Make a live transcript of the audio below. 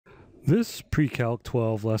This PreCalc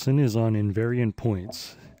 12 lesson is on invariant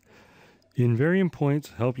points. Invariant points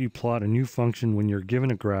help you plot a new function when you're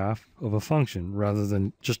given a graph of a function rather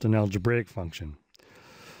than just an algebraic function.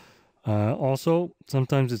 Also,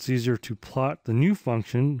 sometimes it's easier to plot the new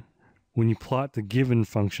function when you plot the given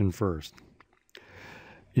function first.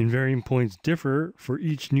 Invariant points differ for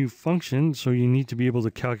each new function, so you need to be able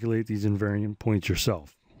to calculate these invariant points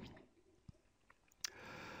yourself.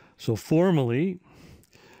 So formally,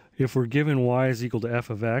 if we're given y is equal to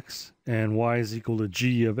f of x and y is equal to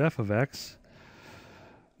g of f of x,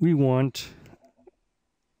 we want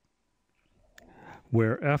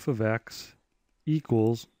where f of x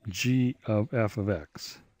equals g of f of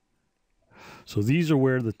x. So these are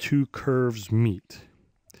where the two curves meet.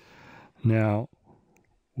 Now,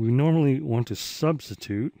 we normally want to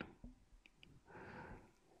substitute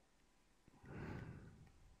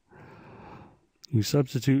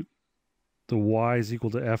the y is equal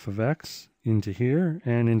to f of x into here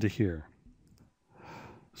and into here.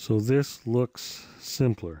 So this looks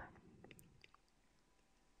simpler.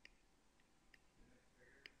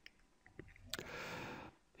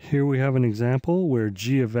 Here we have an example where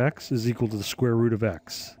g of x is equal to the square root of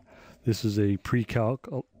x. This is a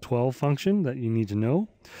PreCalc 12 function that you need to know.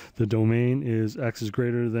 The domain is x is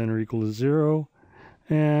greater than or equal to 0,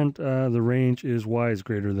 and the range is y is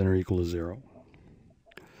greater than or equal to 0.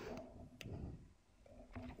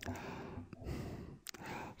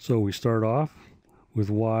 So we start off with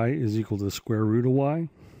y is equal to the square root of y.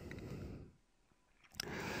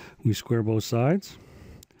 We square both sides.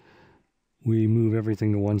 We move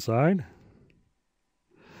everything to one side.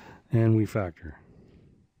 And we factor.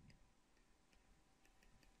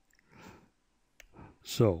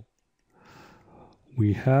 So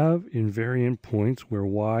we have invariant points where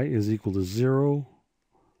y is equal to 0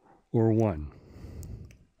 or 1.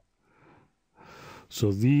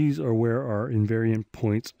 So these are where our invariant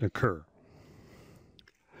points occur.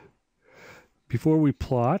 Before we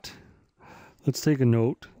plot, let's take a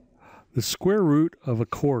note. The square root of a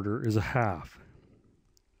quarter is a half.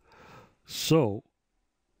 So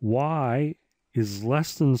y is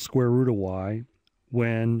less than the square root of y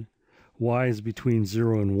when y is between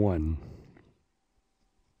 0 and 1.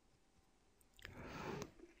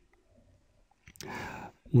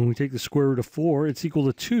 When we take the square root of 4, it's equal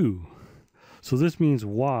to 2. So this means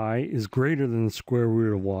y is greater than the square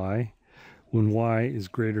root of y when y is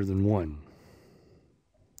greater than 1.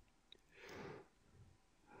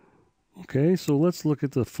 Okay, so let's look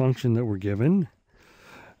at the function that we're given.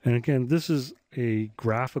 And again, this is a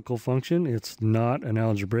graphical function. It's not an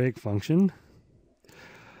algebraic function.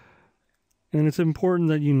 And it's important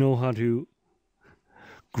that you know how to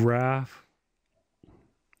graph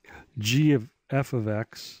g of f of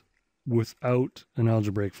x without an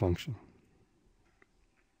algebraic function.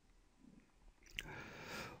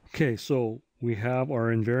 Okay, so we have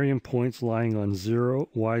our invariant points lying on 0,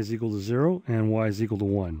 y is equal to 0, and y is equal to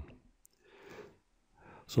 1.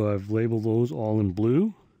 So I've labeled those all in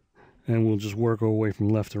blue, and we'll just work our way from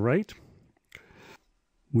left to right.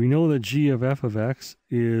 We know that g of f of x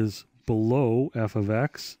is below f of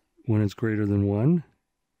x when it's greater than 1,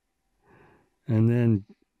 and then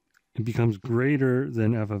it becomes greater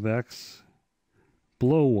than f of x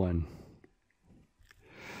below 1.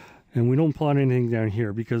 And we don't plot anything down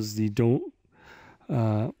here because the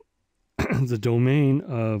domain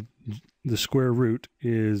of the square root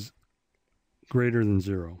is greater than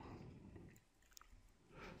 0.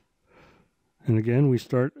 And again, we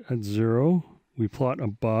start at 0, we plot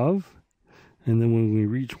above, and then when we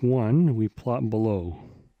reach 1, we plot below.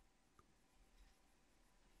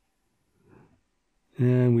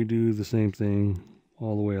 And we do the same thing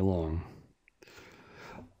all the way along.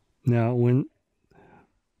 Now, when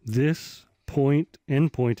this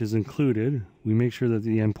endpoint is included, we make sure that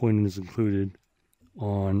the endpoint is included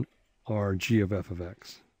on our g of f of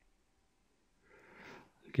x.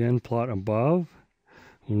 Again, plot above.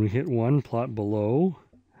 When we hit 1, plot below.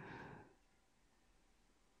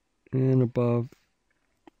 And above.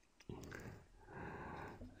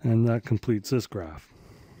 And that completes this graph.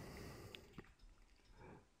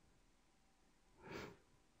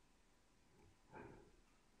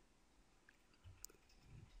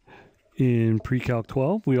 In PreCalc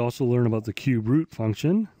 12, we also learn about the cube root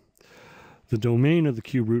function. The domain of the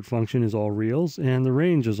cube root function is all reals, and the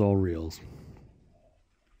range is all reals.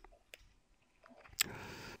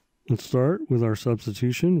 Let's start with our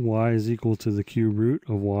substitution. Y is equal to the cube root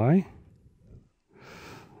of y.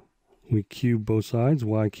 We cube both sides.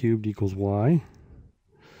 Y cubed equals y.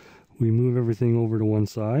 We move everything over to one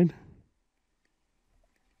side.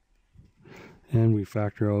 And we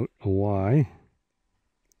factor out a y.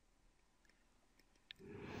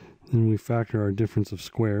 Then we factor our difference of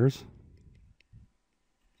squares.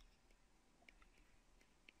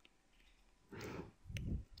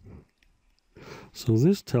 So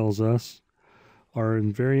this tells us our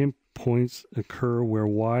invariant points occur where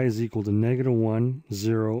y is equal to -1,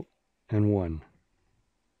 0, and 1.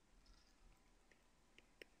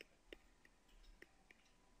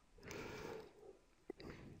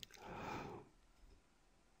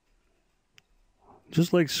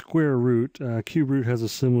 Just like square root, cube root has a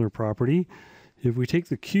similar property. If we take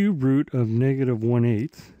the cube root of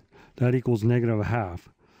 -1/8, that equals -1/2.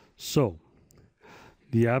 So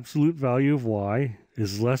the absolute value of y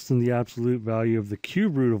is less than the absolute value of the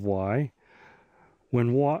cube root of y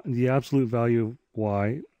when the absolute value of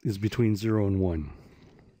y is between 0 and 1.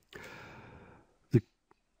 The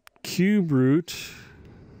cube root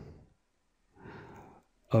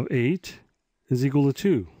of 8 is equal to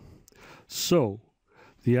 2. So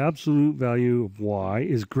the absolute value of y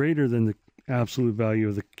is greater than the absolute value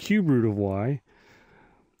of the cube root of y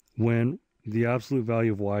when the absolute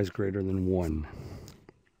value of y is greater than 1.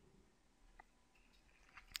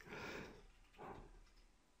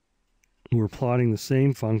 We're plotting the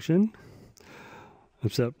same function,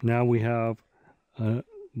 except now we have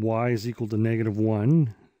y is equal to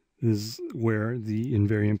 -1 is where the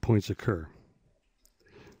invariant points occur.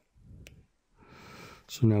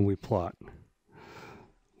 So now we plot.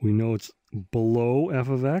 We know it's below f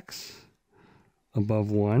of x, above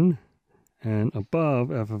 1, and above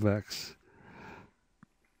f of x.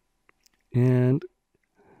 And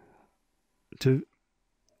to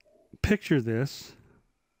picture this,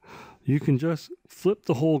 you can just flip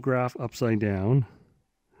the whole graph upside down.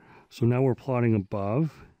 So now we're plotting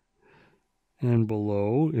above and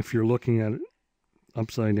below if you're looking at it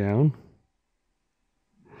upside down.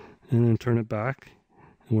 And then turn it back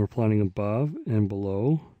and we're plotting above and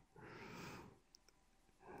below.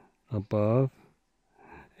 Above,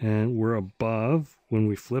 and we're above when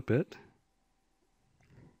we flip it,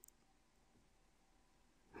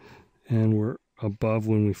 and we're above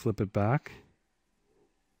when we flip it back,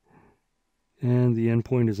 and the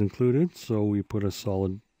endpoint is included, so we put a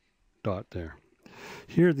solid dot there.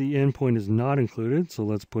 Here the endpoint is not included, so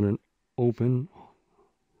let's put an open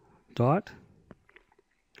dot,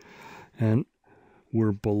 and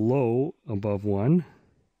we're below above 1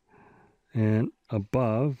 and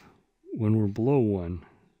above when we're below 1,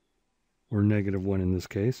 or -1 in this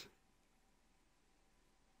case.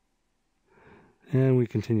 And we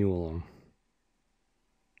continue along.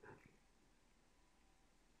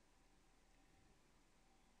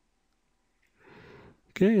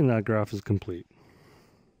 Okay, and that graph is complete.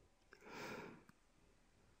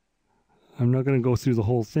 I'm not going to go through the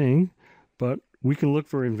whole thing, but we can look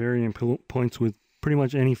for invariant points with pretty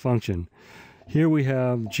much any function. Here we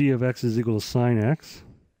have g of x is equal to sine x.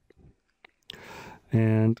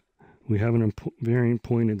 And we have an invariant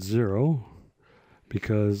point at 0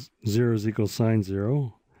 because 0 is equal to sine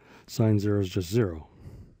 0. Sine 0 is just 0.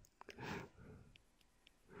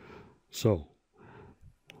 So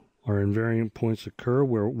our invariant points occur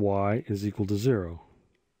where y is equal to 0.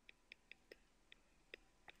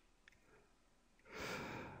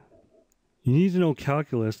 You need to know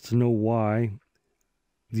calculus to know why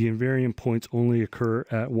the invariant points only occur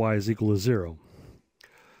at y is equal to 0.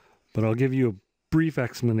 But I'll give you a brief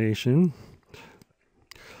explanation.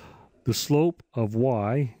 The slope of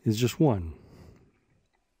y is just 1.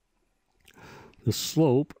 The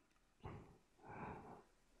slope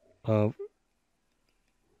of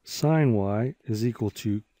sine y is equal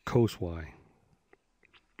to cos y.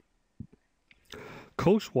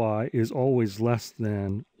 Cos y is always less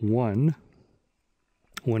than 1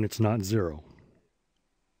 when it's not 0.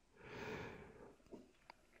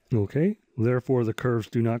 Okay, therefore the curves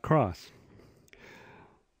do not cross.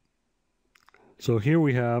 So here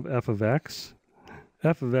we have f of x.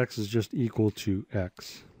 F of x is just equal to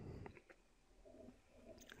x.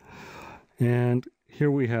 And here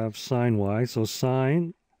we have sine y. So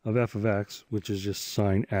sine of f of x, which is just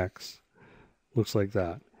sine x, looks like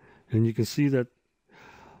that. And you can see that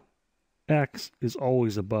x is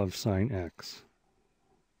always above sine x.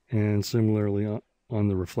 And similarly on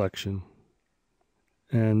the reflection.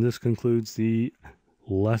 And this concludes the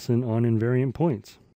lesson on invariant points.